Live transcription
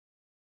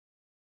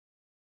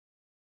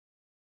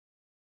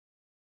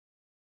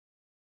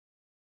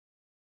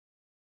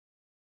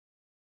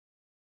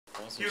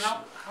Awesome.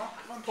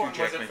 How important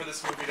was it for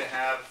this movie to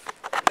have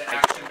the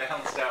action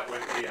balanced out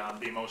with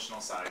the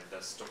emotional side,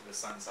 the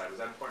son side? Was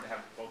that important to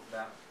have both of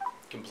that?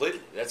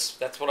 Completely.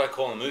 That's what I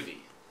call a movie,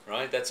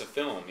 right? That's a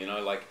film. You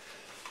know, like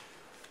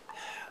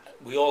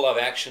we all love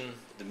action.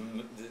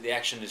 The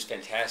action is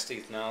fantastic,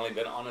 it's gnarly,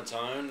 but on its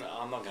own,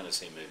 I'm not going to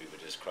see a movie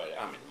which is great.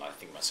 I mean, I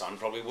think my son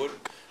probably would,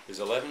 who's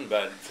 11,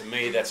 but for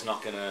me, that's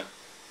not going to.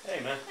 Hey,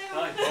 man.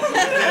 Hi.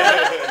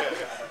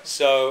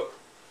 So,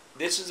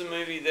 this is a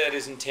movie that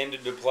is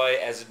intended to play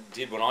as it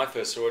did when I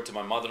first saw it to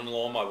my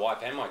mother-in-law, my wife,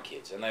 and my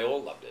kids, and they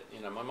all loved it.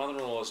 You know, my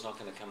mother-in-law is not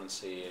going to come and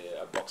see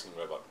a boxing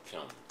robot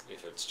film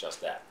if it's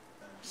just that.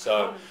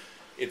 So,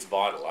 it's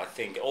vital, I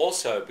think.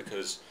 Also,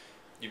 because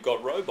you've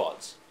got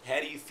robots. How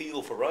do you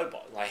feel for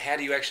robots? Like, how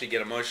do you actually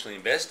get emotionally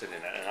invested in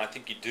it? And I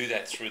think you do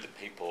that through the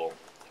people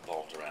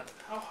involved around it.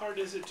 How hard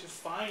is it to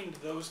find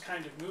those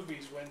kind of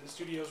movies when the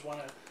studios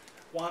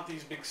want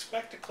these big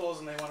spectacles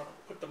and they want to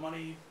put the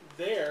money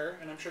there?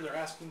 And I'm sure they're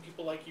asking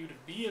people like you to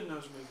be in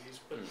those movies,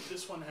 but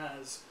this one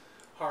has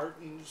heart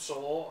and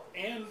soul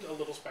and a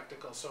little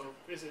spectacle. So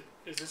is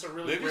this a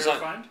really rare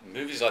find?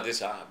 Movies like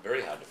this are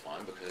very hard to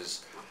find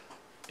because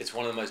it's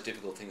one of the most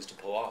difficult things to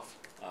pull off.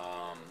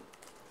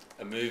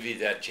 A movie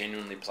that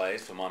genuinely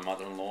plays for my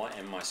mother-in-law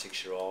and my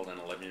 6-year-old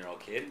and 11-year-old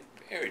kid,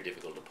 very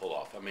difficult to pull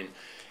off. I mean,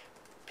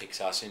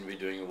 Pixar seem to be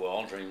doing it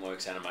well,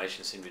 DreamWorks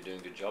Animation seem to be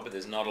doing a good job, but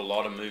there's not a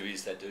lot of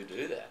movies that do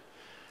that.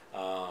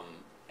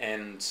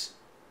 And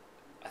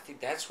I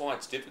think that's why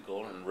it's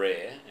difficult and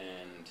rare.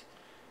 And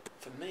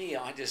for me,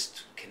 I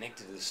just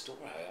connected to the story.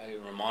 It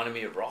reminded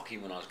me of Rocky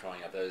when I was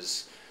growing up.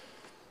 Those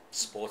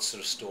sports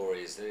sort of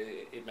stories.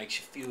 It makes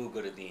you feel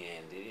good at the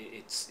end.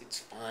 It's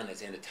fun.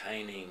 It's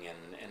entertaining,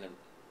 and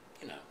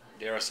you know,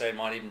 dare I say, it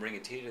might even bring a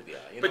tear to the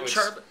eye. You but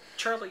know,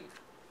 Charlie.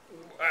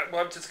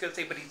 Well, I'm just going to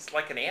say, but he's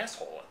like an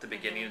asshole at the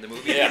beginning of the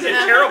movie. Yeah. He's a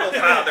terrible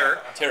father.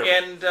 Terrible.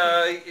 And,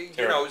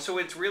 you know, so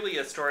it's really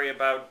a story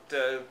about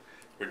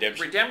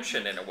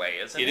redemption in a way,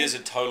 isn't it? It is a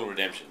total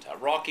redemption.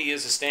 Rocky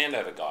is a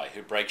standover guy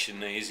who breaks your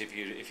knees if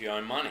you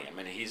owe money. I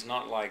mean, he's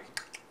not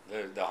like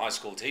the high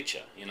school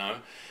teacher, you know,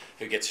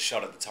 who gets a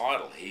shot at the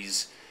title.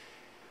 He's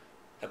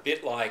a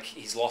bit like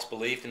he's lost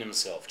belief in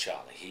himself,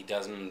 Charlie.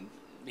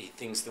 He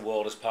thinks the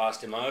world has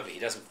passed him over. He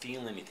doesn't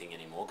feel anything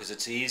anymore because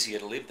it's easier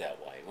to live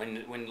that way.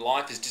 When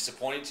life is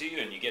disappointing to you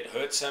and you get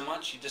hurt so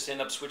much, you just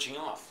end up switching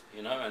off,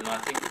 you know. And I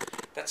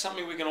think that's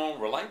something we can all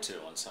relate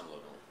to on some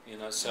level, you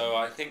know. So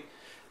I think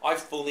I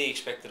fully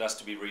expected us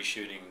to be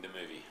reshooting the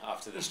movie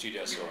after the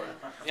studio saw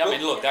it. I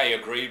mean, look, they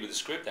agreed with the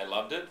script, they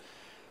loved it,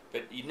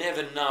 but you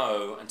never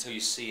know until you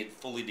see it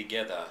fully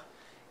together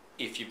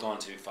if you've gone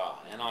too far.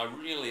 And I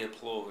really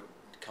applaud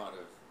kind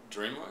of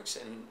DreamWorks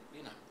and,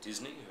 you know,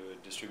 Disney, who are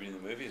distributing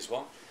the movie as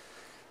well,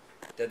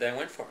 that they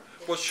went for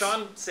it. Well,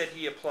 Sean said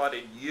he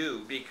applauded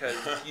you because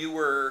you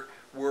were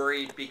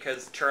worried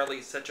because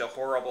Charlie's such a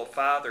horrible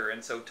father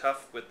and so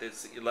tough with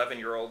this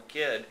 11-year-old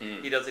kid,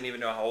 he doesn't even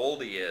know how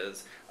old he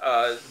is,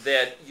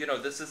 that, you know,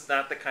 this is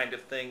not the kind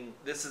of thing,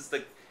 this is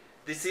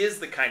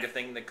the kind of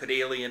thing that could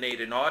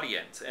alienate an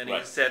audience. And he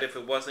said if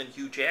it wasn't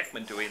Hugh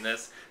Jackman doing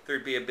this,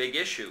 there'd be a big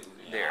issue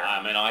there.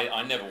 I mean,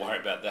 I never worry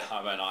about that.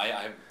 I mean,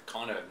 I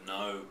kind of have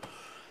no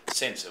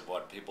sense of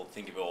what people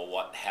think of it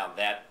or how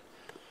that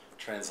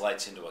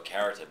translates into a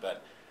character.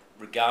 But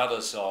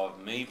regardless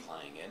of me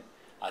playing it,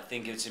 I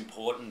think it's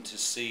important to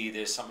see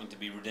there's something to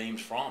be redeemed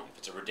from. If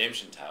it's a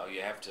redemption tale,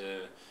 you have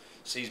to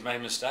see he's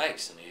made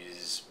mistakes and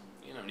he's,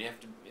 you know,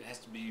 it has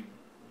to be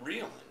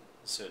real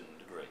in a certain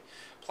degree.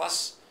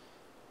 Plus,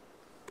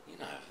 you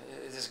know,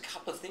 there's a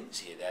couple of things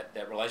here.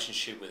 That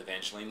relationship with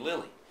Evangeline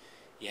Lilly.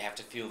 You have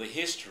to feel the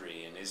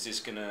history, and is this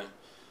going to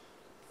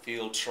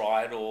feel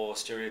tried or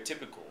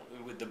stereotypical?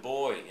 With the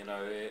boy, you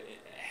know,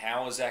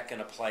 how is that going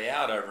to play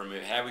out over a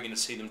movie? How are we going to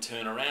see them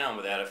turn around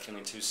without it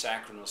feeling too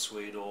saccharine or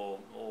sweet or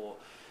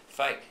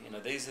fake? You know,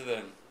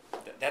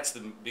 that's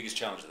the biggest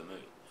challenge of the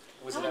movie.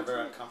 Was it ever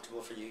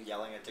uncomfortable for you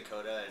yelling at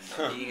Dakota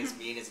and being as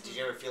mean as? Did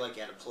you ever feel like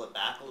you had to pull it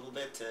back a little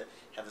bit to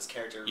have this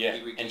character be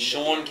redeemed? And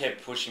Sean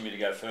kept pushing me to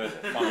go further.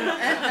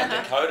 And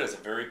Dakota's a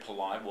very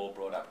polite,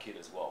 well-brought-up kid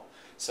as well.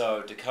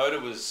 So Dakota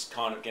was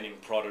kind of getting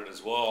prodded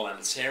as well,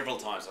 and several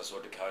times I saw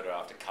Dakota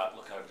after cut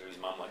look over to his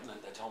mum like, no,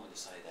 they told me to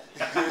say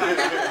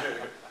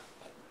that.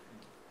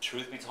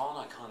 Truth be told,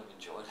 I kind of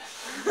enjoyed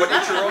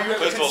it.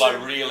 First of all, I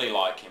really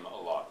like him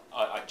a lot.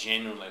 I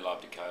genuinely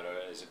love Dakota.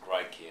 He's a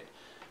great kid,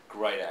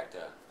 great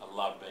actor. I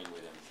love being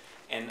with him.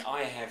 And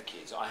I have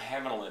kids. I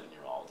have an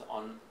 11-year-old.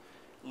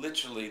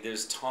 Literally,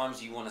 there's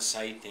times you want to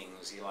say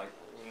things, you're like,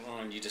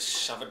 and you just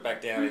shove it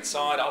back down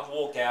inside. I've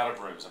walked out of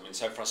rooms. I've been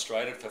so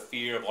frustrated for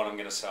fear of what I'm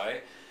going to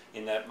say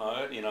in that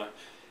mode, you know.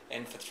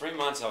 And for 3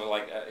 months, I was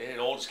like, it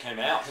all just came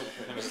out.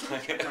 It was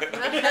like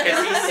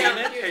has he seen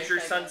it? Has your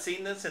son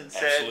seen this and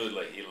said?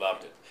 Absolutely, he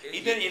loved it.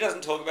 He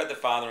doesn't talk about the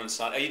father and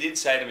son. He did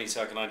say to me,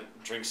 so can I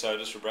drink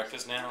sodas for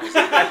breakfast now?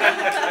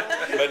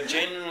 But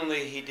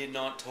genuinely, he did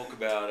not talk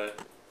about it.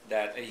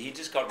 That he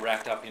just got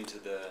wrapped up into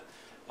the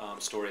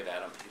story of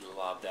Adam. He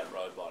loved that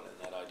robot and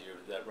that idea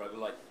of that robot.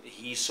 Like,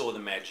 he saw the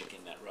magic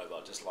in that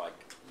robot, just like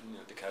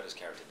Dakota's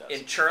character does.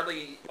 And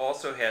Charlie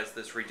also has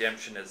this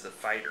redemption as a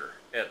fighter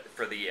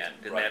for the end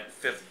in that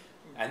fifth.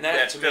 And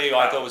that to me,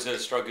 I thought was a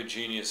stroke of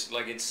genius.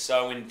 Like, it's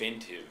so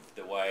inventive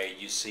the way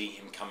you see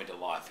him coming to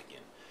life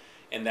again.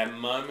 And that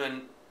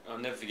moment, I'll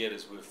never forget,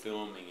 as we're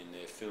filming and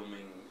they're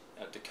filming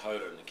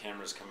Dakota and the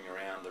camera's coming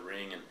around the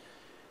ring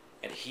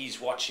and he's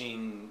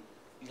watching,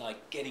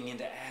 like, getting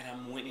into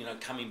Adam,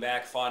 coming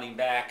back, fighting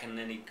back, and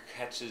then he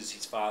catches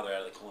his father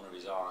out of the corner of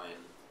his eye,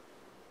 and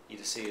you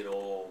just see it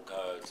all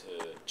go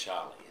to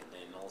Charlie, and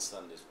then all of a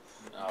sudden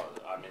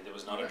there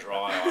was not a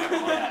dry eye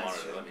on that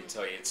monitor, let me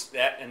tell you. It's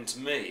that, and to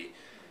me,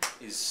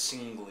 is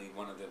singly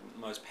one of the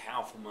most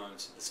powerful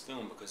moments of this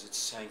film, because it's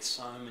saying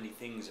so many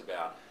things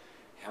about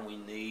how we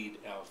need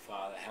our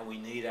father, how we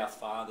need our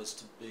fathers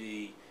to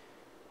be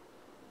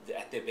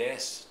at their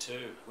best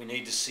too. We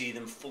need to see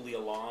them fully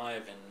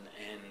alive,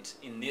 and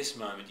in this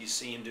moment you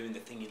see him doing the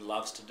thing he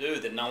loves to do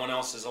that no one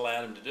else has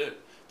allowed him to do.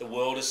 The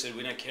world has said,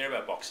 we don't care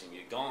about boxing,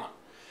 you're gone.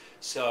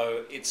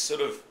 So it's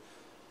sort of,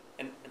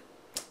 and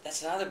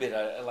that's another bit,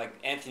 like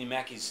Anthony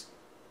Mackie's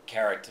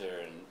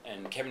character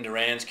and Kevin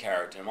Durant's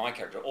character and my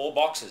character, all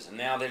boxers, and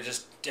now they're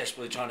just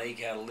desperately trying to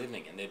eke out a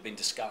living, and they've been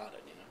discarded,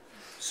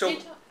 So,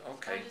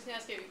 okay. I was just going to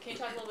ask you, can you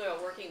talk a little bit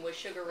about working with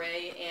Sugar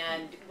Ray,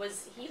 and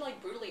was he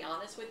like brutally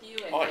honest with you?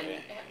 And, yeah.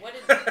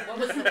 What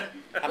was the...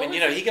 I mean,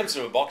 he comes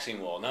from a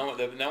boxing world.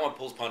 No one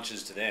pulls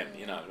punches to them,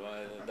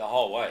 the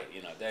whole way.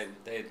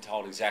 They're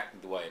told exactly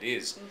the way it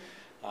is.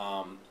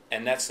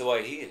 And that's the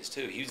way he is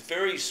too. He was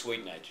very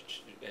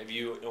sweet-natured. Have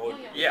you?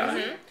 Yeah.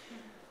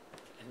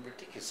 And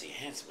ridiculously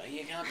handsome.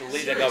 You can't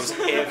believe that guy was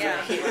ever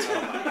hit.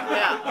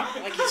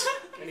 Like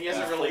and he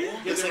hasn't really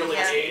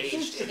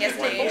aged. He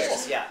hasn't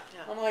aged. Yeah.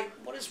 I'm like,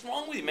 what is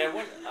wrong with you,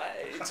 man?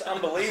 It's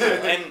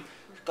unbelievable. And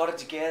got it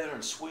together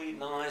and sweet,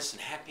 nice,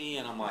 and happy.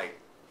 And I'm like,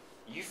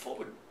 you fought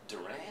with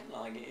Durant?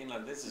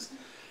 Like, this is...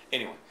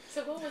 Anyway.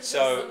 So what was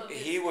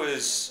he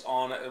was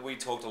on... We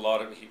talked a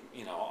lot of...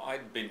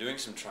 I'd been doing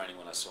some training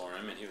when I saw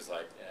him, and he was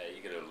like, hey,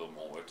 you got a little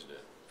more work to do,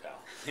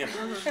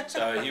 pal.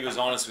 So he was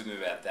honest with me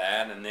about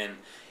that, and then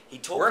he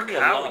talked to me a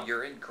lot.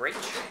 You're in great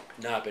shape.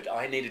 No, but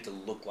I needed to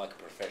look like a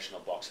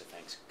professional boxer,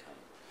 thanks.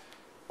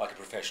 Like a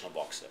professional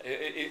boxer.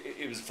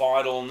 It was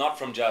vital, not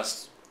from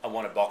just, I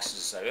want a boxer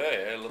to say, oh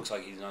yeah, it looks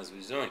like he knows what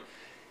he's doing.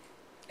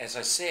 As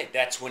I said,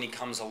 that's when he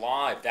comes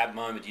alive, that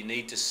moment. You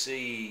need to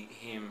see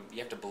him, you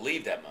have to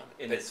believe that moment.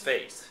 In his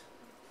face.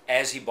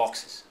 As he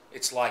boxes.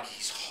 It's like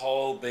his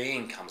whole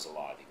being comes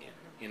alive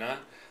again,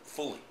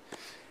 fully.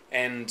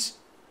 And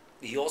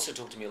he also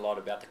talked to me a lot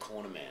about the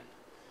corner man,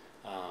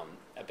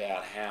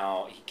 about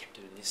how he kept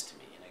doing this to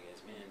me.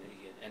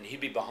 And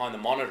he'd be behind the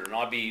monitor, and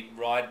I'd be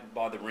right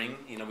by the ring.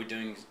 We're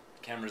doing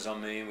cameras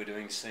on me, and we're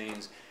doing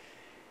scenes.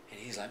 And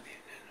he's like,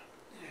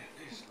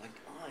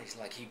 he's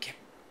like, he kept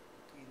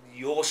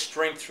your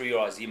strength through your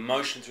eyes, the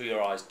emotion through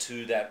your eyes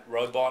to that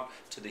robot,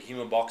 to the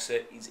human boxer,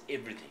 is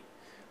everything.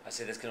 I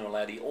said that's going to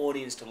allow the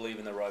audience to believe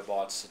in the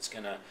robots. It's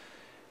going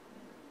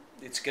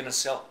to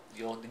sell.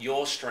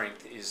 Your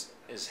strength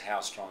is how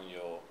strong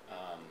your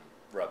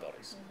robot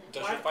is.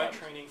 Does your fight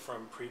training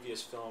from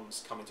previous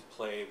films come into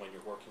play when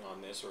you're working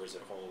on this, or is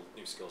it a whole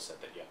new skill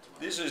set that you have to learn?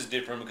 This is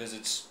different because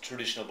it's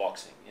traditional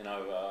boxing.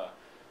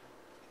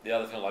 The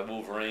other film, like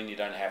Wolverine, you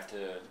don't have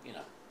to, you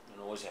don't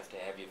always have to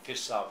have your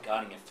fists up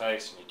guarding your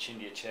face and your chin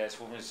to your chest.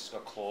 Wolverine's just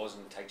got claws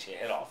and takes your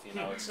head off.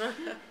 It's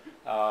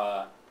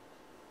I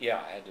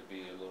had to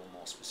be a little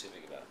more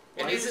specific about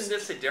it. And isn't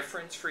this a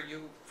difference for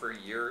you for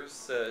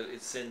years?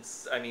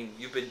 Since,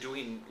 you've been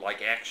doing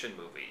like action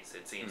movies,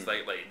 it seems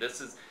lately.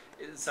 This is...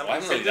 I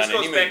haven't really done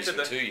any movies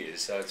for 2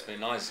 years, so it's been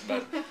nice.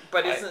 But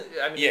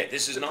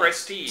this is nice.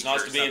 Prestige. It's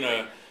nice to be in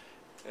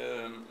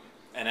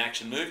an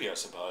action movie, I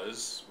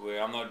suppose,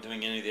 where I'm not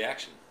doing any of the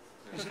action.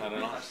 It's kind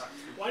of nice.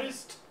 Why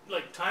does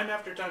time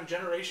after time,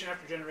 generation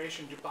after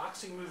generation, do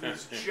boxing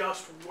movies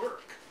just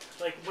work?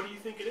 What do you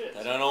think it is?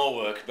 They don't all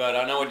work, but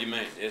I know what you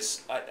mean.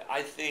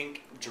 I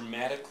think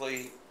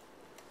dramatically,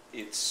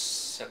 it's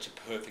such a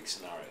perfect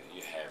scenario.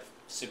 You have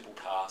simple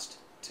cast,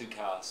 2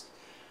 cast.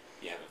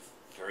 You have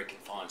a very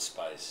confined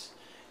space.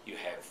 You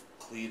have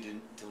clear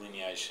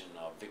delineation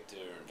of victor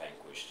and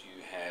vanquished.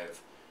 You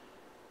have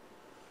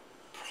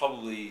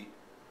probably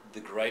the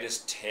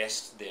greatest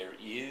test there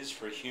is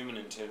for a human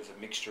in terms of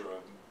mixture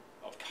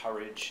of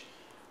courage,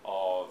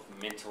 of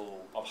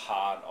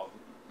heart, of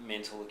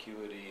mental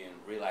acuity and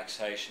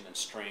relaxation and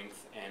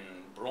strength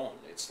and brawn.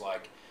 It's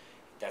like,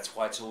 that's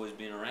why it's always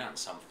been around,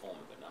 some form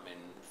of it.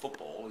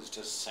 Football is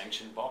just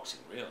sanctioned boxing,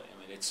 really.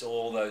 It's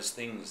all those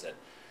things that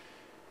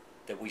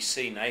we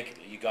see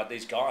nakedly. You got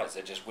these guys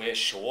that just wear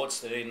shorts,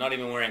 they're not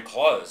even wearing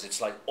clothes.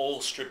 It's like all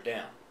stripped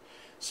down.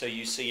 So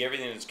you see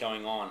everything that's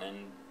going on,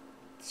 and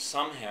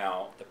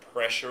somehow the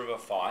pressure of a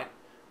fight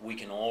we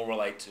can all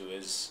relate to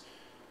as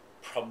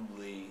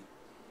probably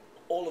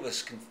all of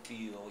us can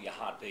feel your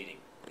heart beating,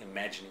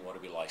 imagining what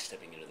it'd be like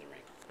stepping into the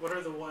ring. What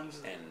are the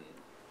ones that... And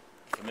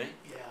for me?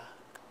 Yeah.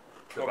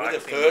 Probably the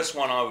first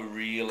one I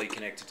really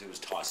connected to was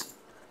Tyson.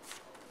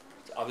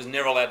 I was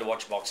never allowed to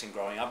watch boxing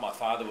growing up. My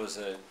father was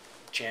a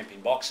champion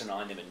boxer, and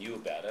I never knew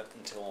about it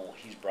until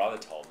his brother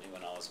told me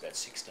when I was about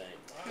 16.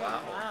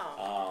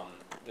 Wow.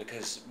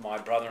 Because my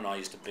brother and I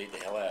used to beat the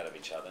hell out of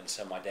each other, and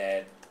so my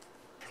dad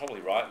probably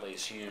rightly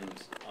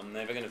assumed I'm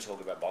never going to talk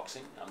about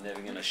boxing, I'm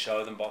never going to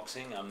show them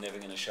boxing, I'm never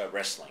going to show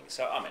wrestling.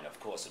 So, I mean, of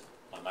course,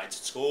 my mates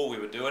at school, we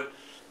would do it,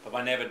 but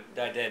my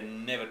dad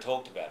never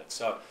talked about it.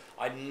 So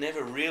I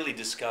never really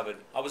discovered,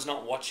 I was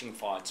not watching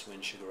fights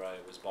when Sugar Ray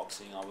was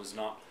boxing, I was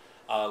not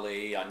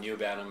Ali, I knew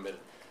about him, but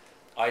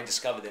I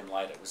discovered them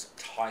later. It was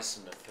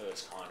Tyson that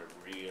first kind of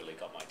really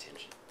got my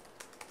attention.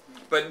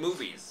 But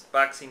movies,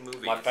 boxing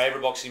movies. My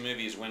favourite boxing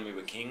movie is When We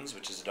Were Kings,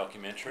 which is a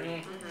documentary.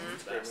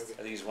 Mm-hmm. I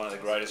think it's one of the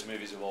greatest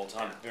movies of all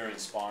time. Very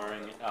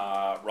inspiring.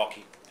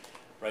 Rocky,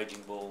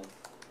 Raging Bull.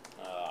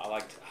 I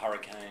liked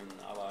Hurricane.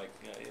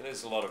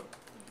 There's a lot of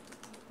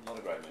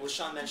great movies. Well,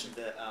 Sean mentioned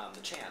the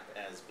Champ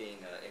as being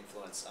an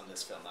influence on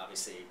this film.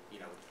 Obviously, you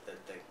know,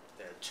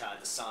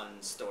 the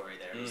son story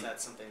there. Was that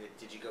something that,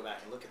 did you go back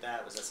and look at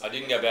that? Was that I something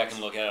didn't go back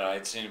and look at it. I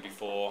had seen it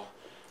before.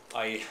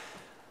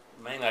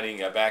 Mainly I didn't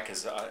go back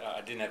because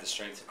I didn't have the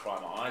strength to cry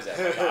my eyes out.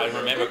 I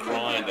remember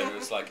crying, and it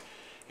was like,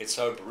 it's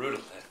so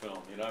brutal, that film,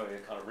 you know,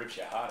 it kind of rips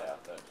your heart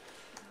out. But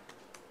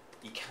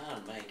you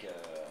can't make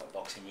a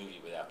boxing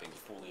movie without being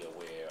fully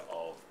aware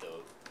of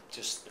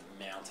just the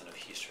mountain of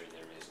history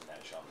there is in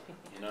that genre,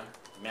 you know,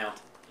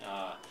 mountain.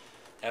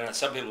 I don't know,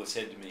 some people have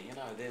said to me, you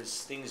know,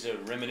 there's things that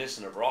are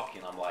reminiscent of Rocky,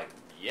 and I'm like,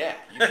 yeah,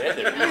 you bet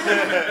there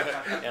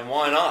is. And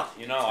why not?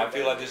 You know, I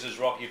feel like this is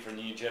Rocky for a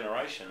new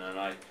generation, and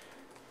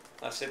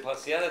I said,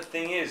 plus the other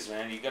thing is,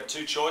 man, you've got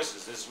two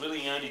choices. There's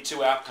really only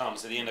two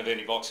outcomes at the end of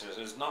any boxing.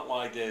 It's not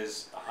like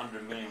there's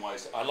 100 million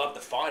ways. I love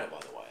The Fighter, by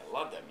the way. I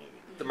love that movie.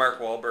 The Mark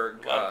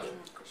Wahlberg. Loved it.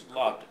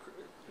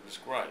 It was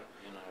great.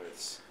 You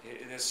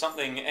know, there's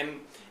something, and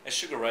as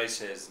Sugar Ray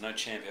says, no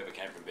champ ever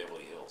came from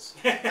Beverly Hills.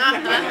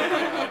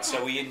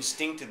 So we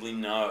instinctively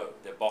know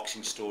that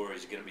boxing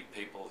stories are going to be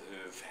people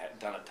who've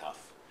done it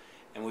tough.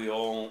 And we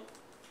all,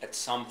 at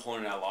some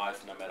point in our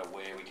life, no matter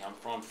where we come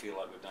from, feel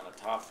like we've done it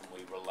tough, and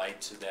we relate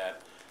to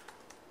that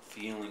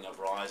feeling of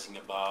rising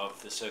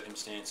above the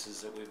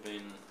circumstances that we've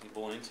been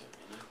born into.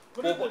 You know?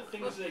 What are the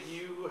things that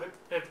you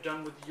have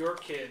done with your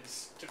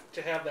kids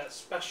to have that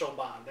special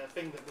bond, that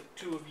thing that the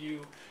two of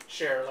you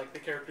share, like the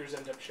characters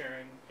end up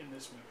sharing in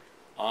this movie?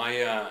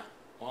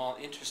 Well,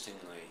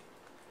 interestingly,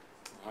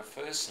 my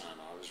first son,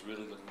 I was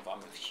really looking for. I'm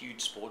a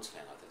huge sports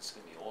fan. I think it's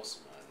going to be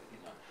awesome. You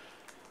know,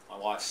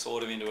 my wife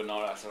sort of into it.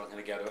 I thought I'm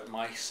going to go to it.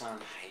 My son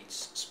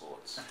hates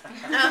sports. I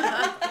was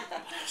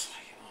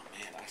like, oh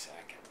man. I said,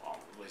 okay, well,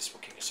 at least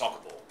we'll kick a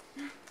soccer ball.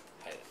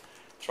 Hate it.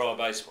 Throw a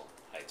baseball.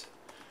 Hates it.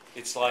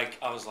 It's like,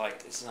 I was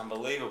like, this is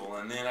unbelievable.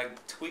 And then it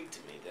twigged to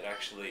me that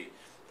actually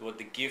what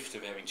the gift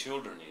of having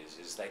children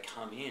is they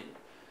come in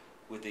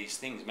with these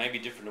things, maybe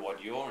different to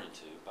what you're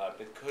into, but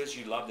because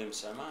you love them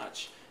so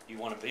much, you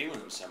want to be with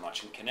them so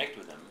much and connect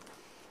with them.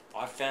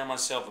 I found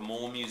myself in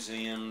more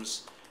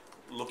museums,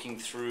 looking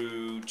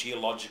through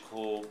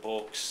geological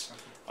books.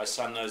 My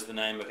son knows the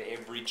name of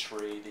every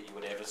tree that you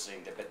would ever see,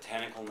 the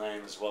botanical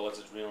name as well as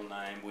its real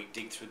name. We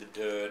dig through the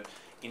dirt,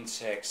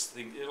 insects,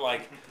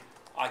 like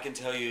I can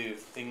tell you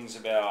things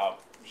about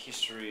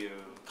history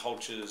of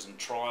cultures and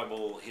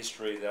tribal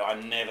history that I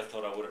never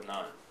thought I would have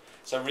known.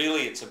 So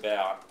really it's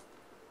about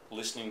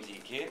listening to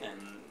your kid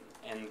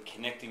and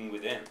connecting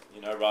with them,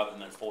 you know, rather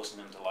than forcing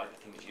them to like the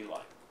things you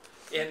like.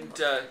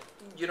 And,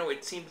 you know,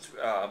 it seems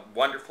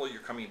wonderful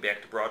you're coming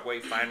back to Broadway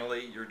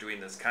finally. You're doing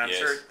this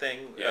concert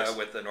thing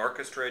with an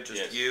orchestra,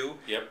 just you.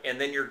 Yep. And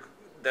then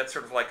that's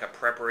sort of like a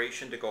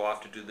preparation to go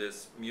off to do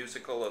this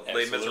musical of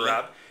Les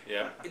Miserables.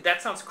 Yeah.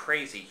 That sounds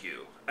crazy,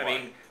 Hugh. I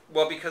mean,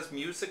 well, because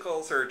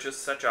musicals are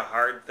just such a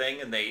hard thing,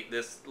 and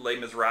this Les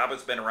Miserables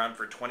has been around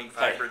for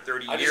 25 or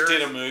 30 years. I just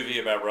did a movie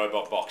about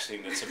robot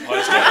boxing that's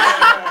supposed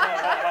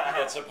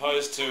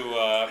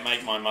to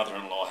make my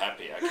mother-in-law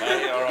happy,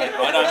 okay? All right,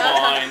 I don't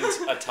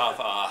mind a tough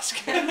ask.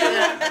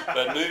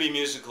 But movie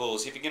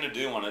musicals, if you're going to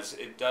do one,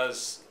 it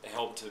does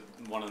help to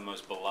one of the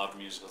most beloved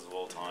musicals of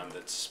all time.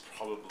 That's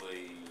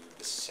probably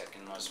the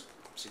second most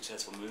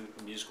successful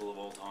musical of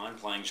all time,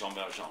 playing Jean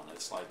Valjean.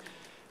 It's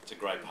a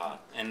great part.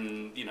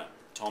 And, you know,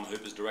 Tom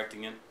Hooper's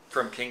directing it.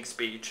 From King's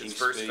Speech, his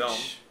first film.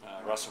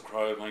 Russell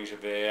Crowe playing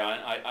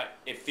Javert.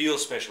 It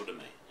feels special to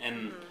me.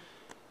 And,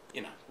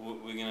 you know,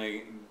 we're going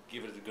to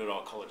give it a good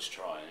old college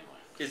try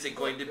anyway. Is it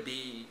going to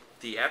be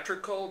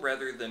theatrical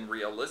rather than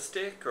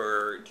realistic,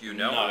 or do you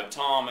know? No,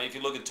 Tom, if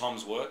you look at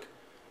Tom's work,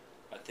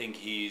 I think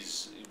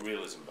he's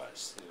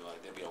realism-based.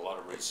 Like, there'll be a lot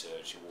of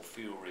research. It will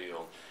feel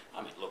real.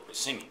 I mean, look, we're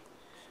singing.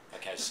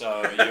 Okay,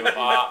 so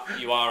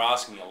you are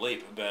asking a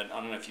leap, but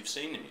I don't know if you've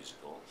seen the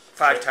musical.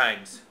 5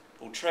 times.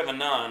 Well, Trevor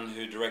Nunn,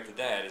 who directed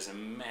that, is a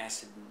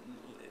massive...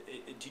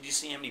 Did you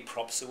see how many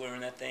props there were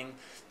in that thing?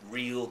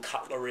 Real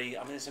cutlery.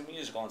 I mean, it's a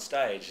musical on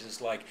stage. There's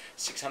like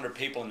 600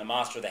 people in the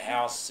Master of the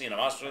House. You know,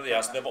 Master of the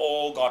House. They've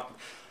all got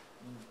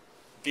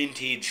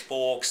vintage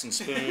forks and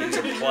spoons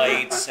and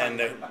plates, and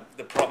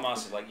the prop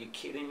master's like, "You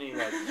kidding me?"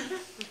 Like,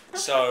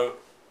 so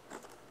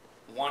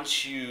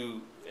once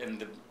you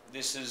and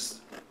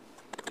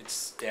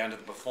it's down to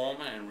the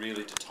performer and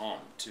really to Tom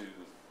to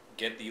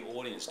get the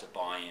audience to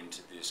buy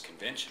into this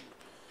convention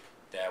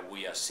that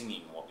we are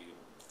singing what we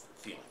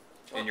feel.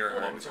 In your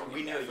What heart. we're talking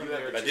We know about. you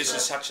had But this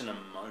is such an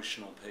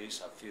emotional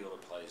piece. I feel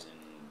it plays in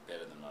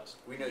better than most.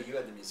 We know you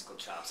had the musical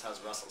chops. How's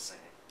Russell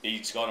singing?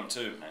 He's got him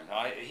too,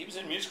 man. He was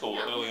in musical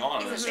early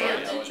on in He's in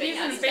Australia. band. He's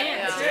in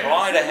band. Yeah.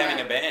 Prior to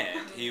having a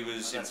band, he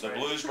was in That's the right.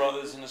 Blues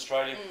Brothers in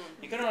Australia.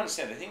 You got to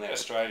understand, the thing about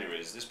Australia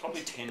is there's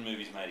probably 10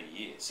 movies made a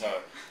year. So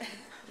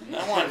no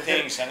one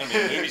thinks I'm going to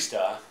be a movie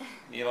star.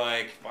 You're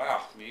like,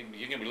 wow, you're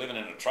going to be living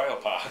in a trailer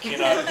park. You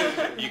know,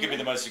 you could be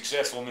the most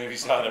successful movie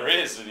star there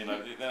is. And, you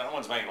know, no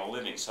one's making a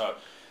living. So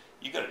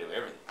you got to do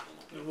everything.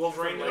 You know? The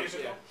Wolverine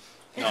musical.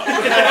 No. What Play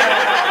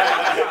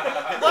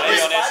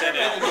was on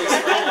Spider-Man SNL.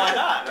 musical? Why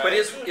not? But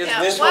is Yeah,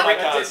 This Wolverine,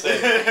 one I can't say.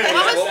 is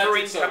was-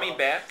 Wolverine coming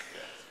back?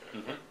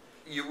 Mhm.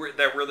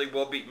 That really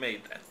will be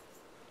made then.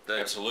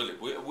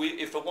 Absolutely.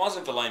 If it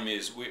wasn't for Les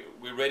Mis,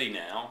 we're ready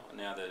now.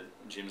 Now that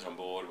Jim's on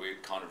board, we're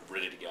kind of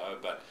ready to go.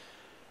 But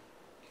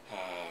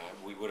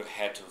we would have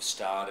had to have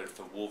started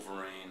for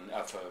Wolverine,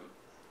 for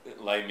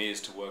Les Mis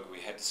to work.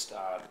 We had to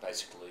start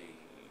basically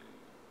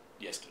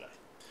yesterday.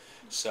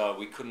 So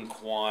we couldn't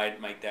quite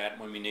make that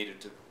when we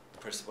needed to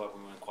press the button.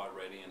 We weren't quite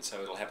ready, and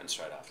so it'll happen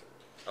straight after.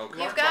 Okay.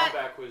 Mark got-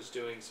 Bomback was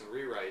doing some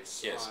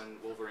rewrites Yes. on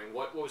Wolverine.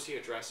 What was he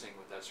addressing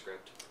with that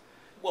script?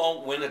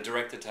 Well, when a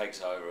director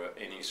takes over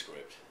any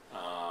script,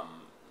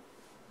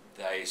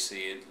 they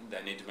see it,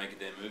 they need to make it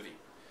their movie.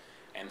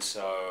 And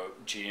so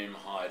Jim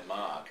hired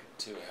Mark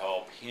to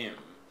help him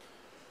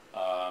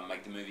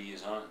make the movie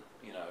his own.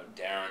 You know,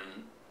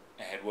 Darren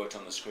had worked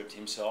on the script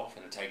himself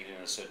and had taken it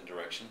in a certain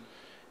direction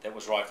that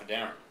was right for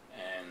Darren.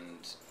 And,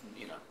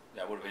 you know,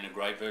 that would have been a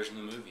great version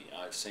of the movie.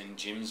 I've seen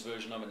Jim's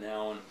version of it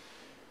now, and,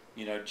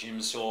 you know,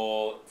 Jim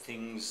saw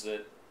things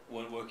that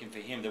weren't working for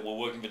him that were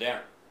working for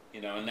Darren. You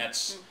know, and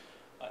that's,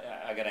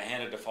 I got to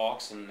hand it to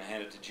Fox and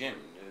hand it to Jim.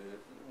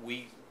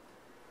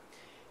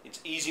 It's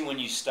easy when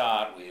you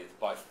start with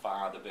by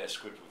far the best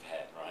script we've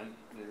had, right?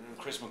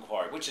 Chris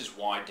McQuarrie, which is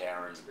why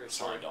Darren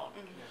signed on.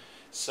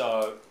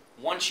 So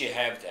once you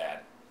have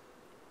that,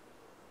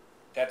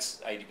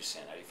 that's 80%,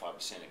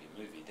 85% of your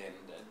movie. Then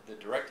the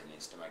director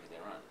needs to make it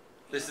their own.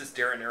 This is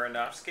Darren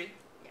Aronofsky?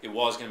 It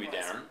was going to be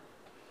Darren,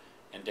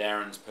 and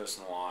Darren's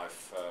personal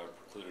life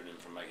precluded him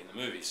from making the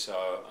movie.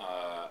 So,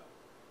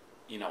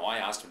 you know, I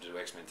asked him to do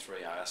X-Men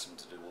 3, I asked him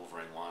to do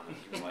Wolverine 1, and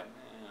he was like,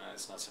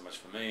 it's not so much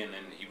for me. And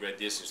then he read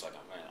this, he was like,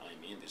 oh man,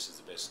 I'm in, this is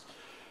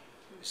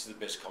the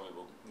best comic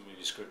book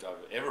movie script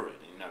I've ever read.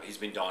 You know, he's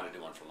been dying to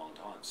do one for a long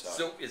time.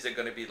 So is it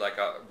going to be like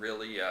a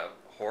really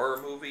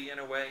horror movie in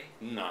a way?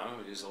 No,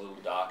 it is a little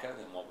darker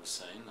than what we've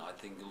seen. I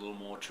think a little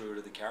more true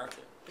to the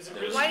character. Is it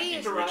That really was Why do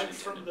you- derived originally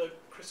from intended. the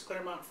Chris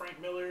Claremont,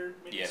 Frank Miller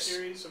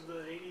miniseries of the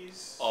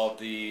 80s? Of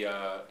the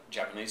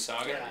Japanese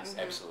saga?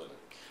 Yeah. Absolutely.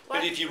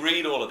 What- But if you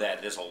read all of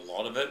that, there's a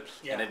lot of it,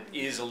 Yeah. and it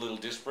is a little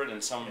disparate,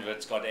 and some of Yeah.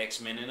 it's got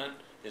X-Men in it.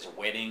 There's a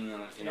wedding,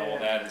 and if you know all Yeah.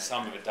 that, and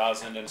some of it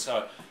doesn't, and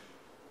so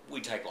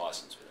we take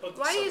license with it. But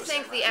Why do so you does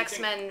think that, the right?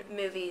 X-Men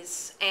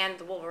movies and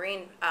the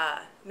Wolverine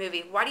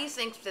movie, why do you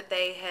think that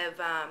they have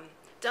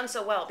done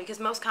so well? Because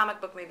most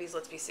comic book movies,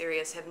 let's be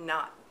serious, have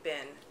not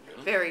been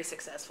Really? very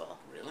successful.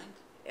 Really?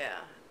 Yeah.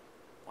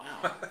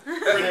 Wow.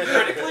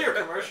 Critically or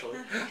commercially?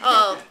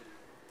 Oh,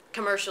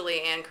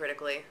 commercially and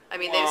critically. I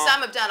mean, Well,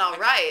 some have done all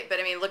right, but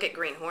I mean, look at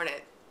Green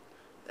Hornet.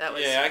 That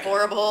was Yeah, I can-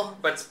 horrible.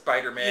 But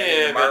Spider-Man and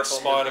Yeah, the but Marvel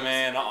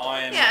Spider-Man,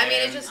 Iron Yeah, I Man,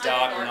 mean, it just-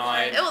 Dark Iron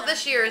Knight. Man. Well,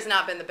 this year has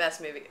not been the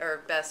best movie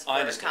or best I for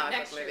understand. comic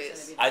Next book year's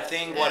movies. gonna be I the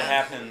think best. what Yeah.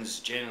 happens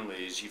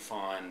generally is you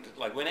find,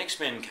 like when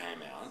X-Men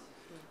came out,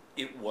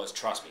 it was,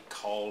 trust me,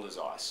 cold as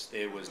ice.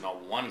 There was not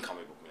one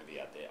comic book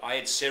movie out there. I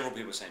had several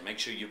people saying, make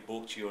sure you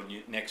booked your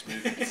next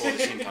movie before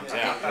this thing comes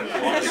out.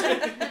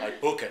 Honestly,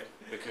 like book it,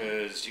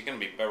 because you're going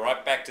to be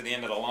right back to the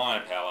end of the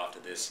line, pal, after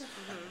this.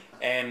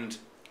 And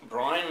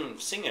Bryan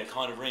Singer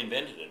kind of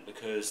reinvented it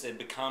because they'd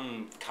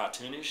become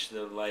cartoonish.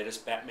 The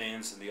latest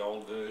Batmans and the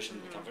old version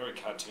become very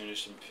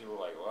cartoonish, and people were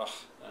like, ugh,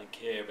 I don't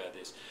care about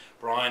this.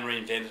 Bryan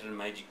reinvented it and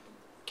made you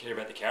care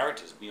about the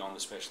characters beyond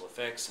the special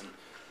effects,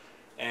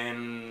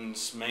 and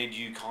made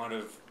you kind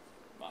of,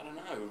 I don't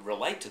know,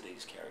 relate to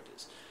these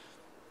characters.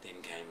 Then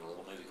came a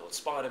little movie called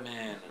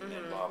Spider-Man, and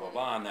then blah, blah,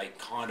 blah, and they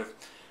kind of,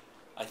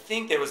 I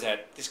think there was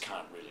that, this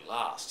can't really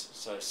last.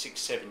 So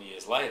 6-7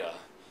 years later,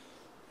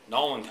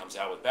 Nolan comes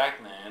out with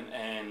Batman,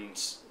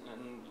 and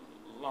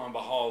lo and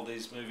behold,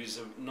 these movies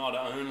are not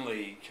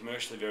only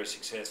commercially very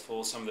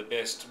successful, some of the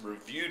best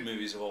reviewed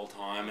movies of all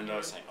time, and I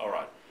was saying, all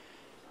right,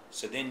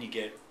 so then you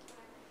get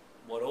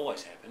what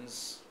always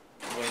happens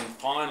when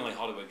finally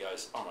Hollywood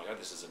goes, oh my God,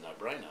 this is a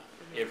no-brainer.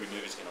 Every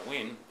movie's going to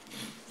win.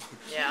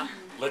 Yeah.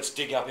 Let's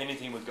dig up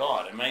anything we've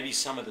got. And maybe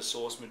some of the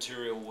source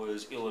material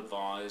was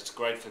ill-advised,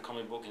 great for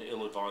comic book and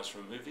ill-advised for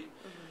a movie.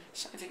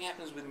 Same thing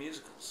happens with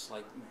musicals.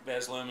 Like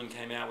Baz Luhrmann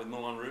came out with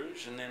Moulin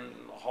Rouge, and then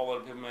a whole lot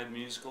of people made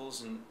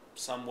musicals, and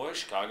some worked,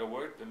 Chicago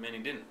worked, but many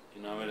didn't.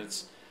 You know, and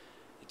it's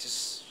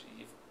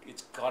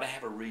got to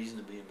have a reason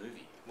to be a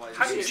movie. Why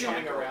How did do you you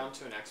coming go- around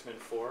to an X-Men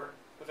 4?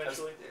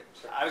 eventually.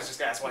 I was just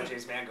going to ask why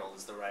James Mangold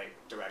is the right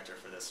director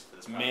for this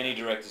project. Many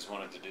directors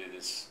wanted to do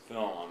this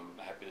film,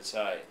 I'm happy to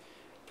say,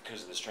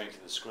 because of the strength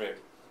of the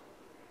script.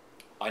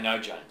 I know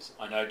James,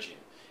 I know Jim.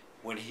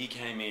 When he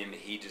came in,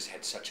 he just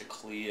had such a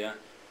clear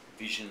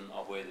vision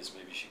of where this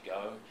movie should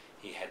go.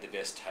 He had the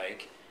best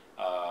take.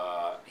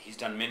 He's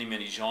done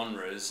many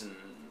genres, and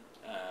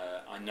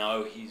I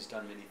know he's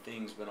done many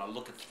things. When I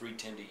look at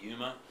 310 to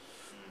Humour,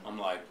 I'm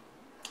like,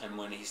 and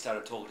when he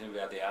started talking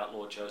about the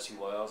outlaw Josie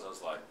Wales, I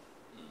was like,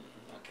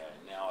 okay,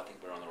 now I think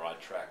we're on the right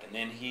track. And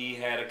then he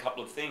had a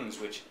couple of things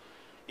which,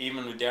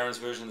 even with Darren's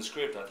version of the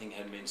script, I think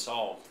hadn't been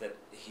solved, that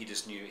he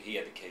just knew he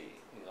had the key.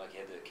 Like he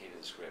had the key to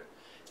the script.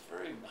 It's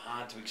very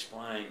hard to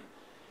explain.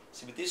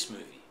 See, with this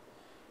movie,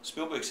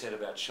 Spielberg said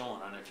about Sean,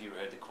 I don't know if you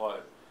heard the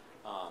quote,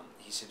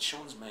 he said,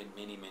 Sean's made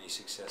many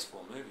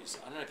successful movies.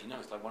 I don't know if you know,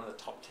 it's like one of the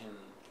top 10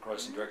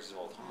 grossing directors of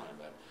all time,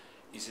 but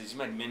he says he's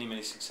made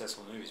many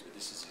successful movies, but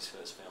this is his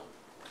first film.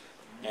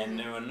 And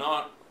there were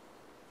not,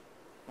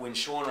 when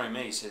Sean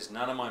Raimi says,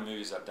 none of my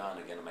movies I've done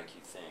are going to make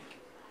you think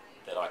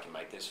that I can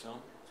make this film.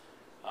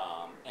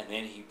 And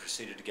then he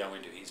proceeded to go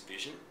into his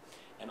vision.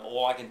 And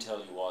all I can tell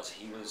you was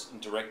he was, in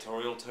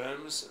directorial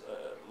terms,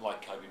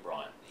 like Kobe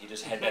Bryant. He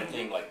just had that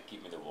thing like,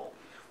 give me the ball.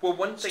 Well,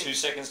 one It's thing... 2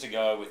 seconds to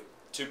go with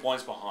 2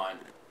 points behind,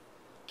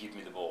 give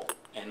me the ball.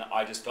 And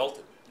I just felt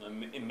it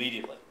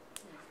immediately.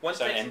 One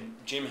thing... And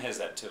Jim has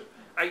that too.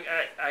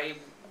 I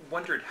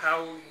wondered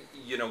how,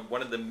 you know,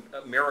 one of the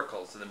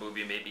miracles in the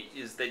movie maybe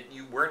is that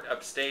you weren't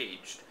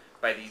upstaged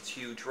by these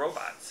huge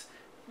robots.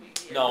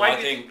 No, Why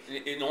I did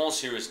think, in all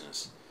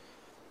seriousness,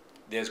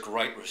 there's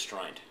great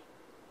restraint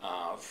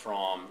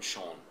from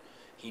Sean.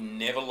 He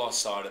never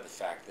lost sight of the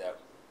fact that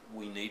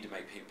we need to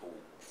make people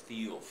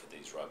feel for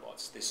these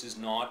robots. This is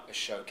not a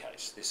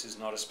showcase. This is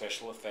not a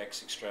special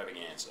effects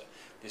extravaganza.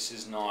 This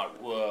is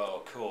not,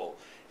 whoa, cool.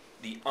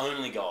 The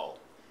only goal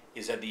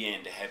is at the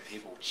end to have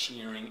people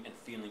cheering and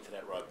feeling for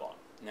that robot.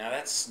 Now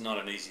that's not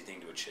an easy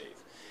thing to achieve.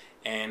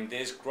 And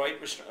there's great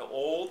restraint.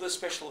 All the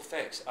special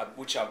effects,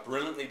 which are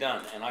brilliantly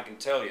done, and I can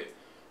tell you,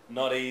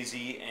 not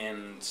easy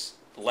and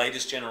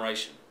latest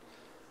generation.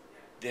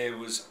 There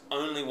was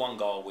only one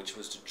goal, which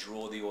was to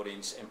draw the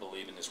audience and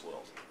believe in this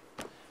world.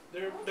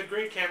 The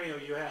great cameo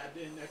you had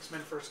in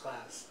X-Men First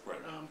Class. Right.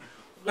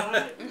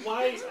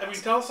 Why? I mean,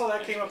 tell us how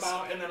that came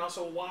about, and then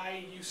also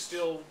why you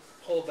still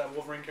hold that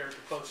Wolverine character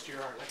close to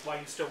your heart. Like why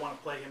you still want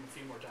to play him a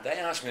few more times. They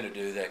asked me to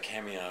do that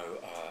cameo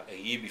a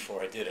year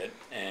before I did it,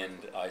 and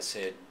I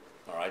said,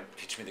 "All right,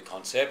 pitch me the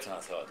concept." And I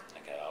thought,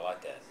 "Okay, I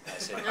like that."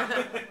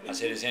 I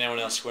said, "Is anyone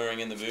else swearing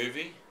in the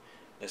movie?"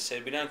 They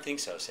said, "We don't think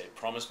so." I said,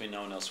 "Promise me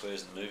no one else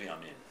swears in the movie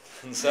I'm in."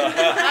 And so It's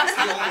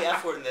the only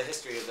F word in the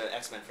history of the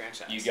X-Men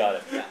franchise. you got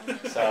it. Yeah.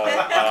 So,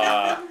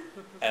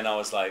 and I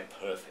was like,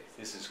 perfect.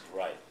 This is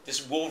great.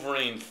 This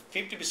Wolverine,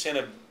 50%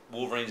 of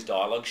Wolverine's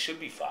dialogue should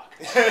be fuck.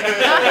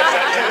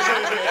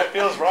 That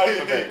feels right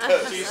for me.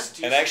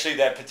 And actually,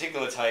 that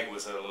particular take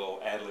was a little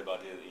ad-lib I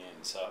did at the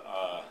end. So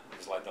it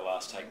was like the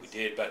last take we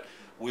did. But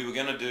we were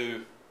going to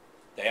do.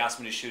 They asked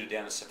me to shoot it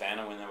down in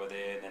Savannah when they were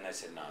there. Then they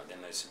said no.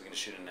 Then they said we're going to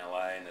shoot it in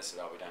LA, and they said,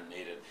 oh, we don't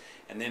need it.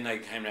 And then they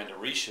came around to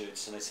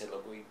reshoots, and they said,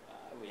 look, we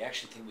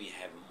actually think we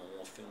have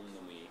more film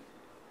than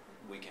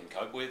we can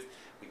cope with.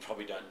 We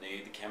probably don't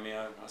need the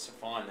cameo. And I said,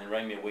 fine. They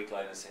rang me a week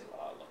later and said,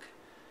 oh, look,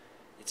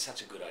 it's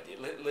such a good idea.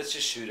 Let's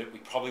just shoot it. We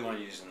probably want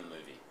to use it in the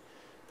movie,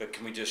 but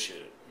can we just shoot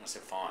it? And I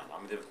said, fine. I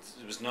mean,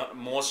 there was not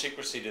more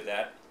secrecy to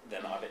that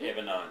than I've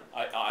ever known.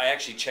 I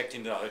actually checked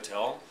into the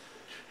hotel,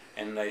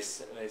 and they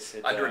said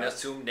under an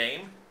assumed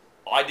name.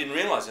 I didn't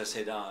realize. I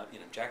said,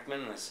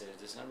 Jackman, and I said,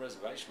 there's no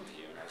reservation for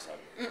you. And I was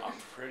like, I'm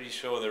pretty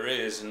sure there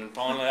is. And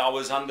finally, I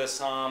was under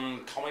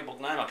some comic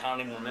book name. I can't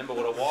even remember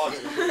what it was.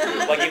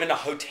 Like even the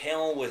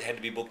hotel had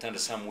to be booked under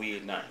some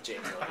weird name.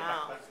 James.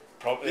 Wow.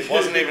 It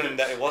wasn't even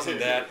that. It wasn't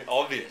that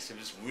obvious. It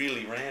was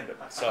really random.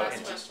 So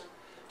Last question.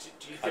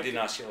 Do you I think didn't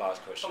ask your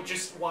last question. Oh,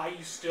 just why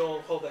you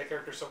still hold that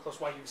character so close?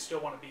 Why you still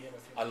want to be him?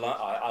 I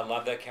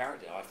love that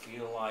character. I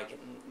feel like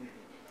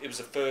it was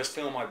the first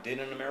film I did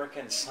in America,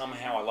 and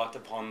somehow I lucked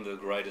upon the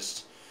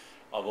greatest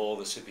of all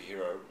the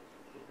superhero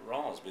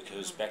roles,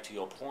 because back to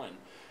your point,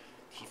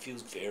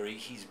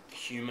 he's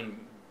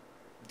human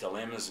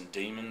dilemmas and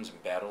demons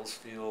and battles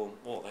they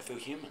feel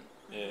human.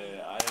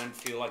 I don't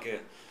feel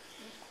like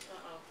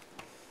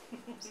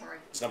Sorry.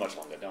 it's not much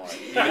longer, don't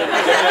worry.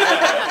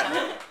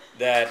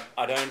 That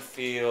I don't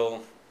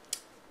feel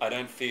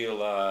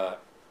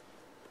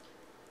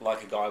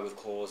like a guy with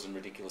claws and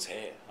ridiculous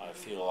hair. I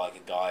feel like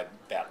a guy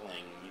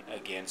battling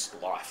against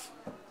life,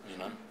 you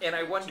know? And I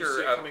Do you wonder...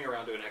 see it coming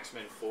around to an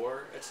X-Men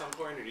 4 at some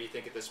point, or do you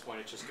think at this point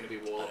it's just going to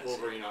be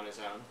Wolverine on his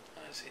own?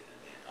 I don't see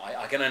that.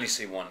 I can only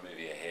see one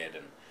movie ahead,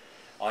 and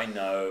I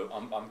know,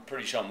 I'm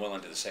pretty sure I'm well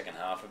into the second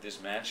half of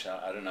this match.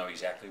 I don't know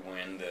exactly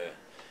when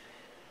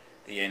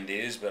the end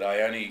is, but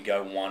I only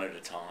go one at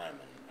a time.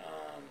 And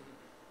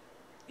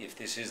if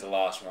this is the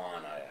last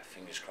one,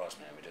 fingers crossed,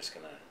 man, we're just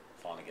going to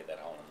finally get that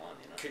hole in one,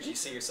 you know? Could you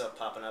see yourself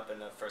popping up in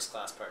a First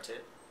Class Part 2?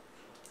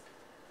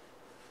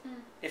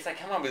 If they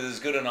come up with as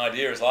good an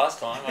idea as last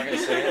time, I can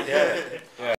see it, yeah.